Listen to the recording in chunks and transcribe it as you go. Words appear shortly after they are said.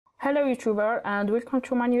Hello YouTuber, and welcome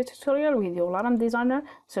to my new tutorial with your Larem designer.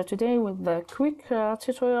 So today with the quick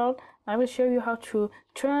tutorial I will show you how to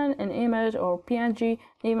turn an image or PNG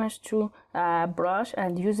image to a brush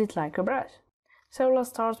and use it like a brush. So let's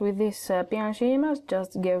start with this PNG image.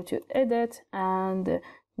 Just go to edit and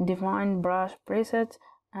define brush preset,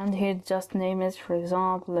 and here just name it, for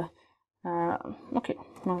example okay,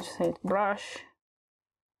 let's say brush.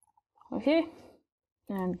 Okay,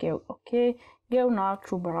 and go okay. Go now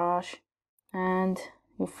to brush and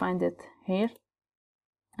you find it here,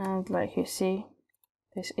 and like you see,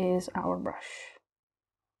 this is our brush.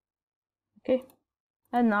 Okay,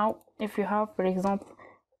 and now if you have, for example,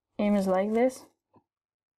 image like this,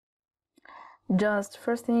 just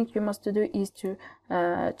first thing you must do is to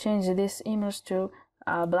change this image to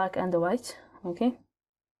black and white. Okay,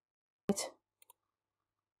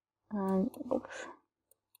 and oops.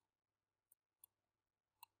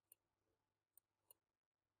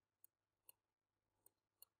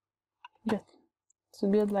 Good, it's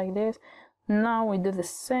good like this. Now we do the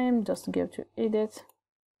same, just go to edit,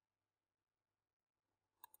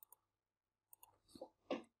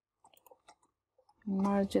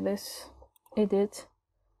 merge this, edit,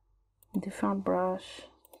 different brush,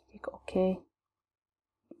 click OK.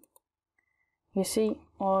 You see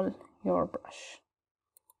all your brush.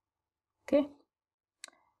 Okay,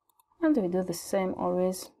 and we do the same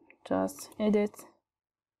always, just edit,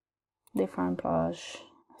 different brush,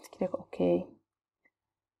 click OK,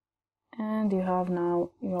 and you have now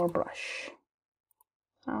your brush.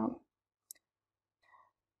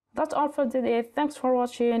 That's all for today. Thanks for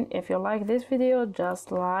watching. If you like this video,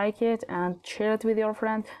 just like it and share it with your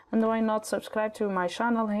friends, and why not subscribe to my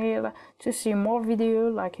channel here to see more video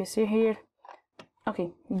like you see here.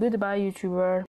 Okay, goodbye YouTuber.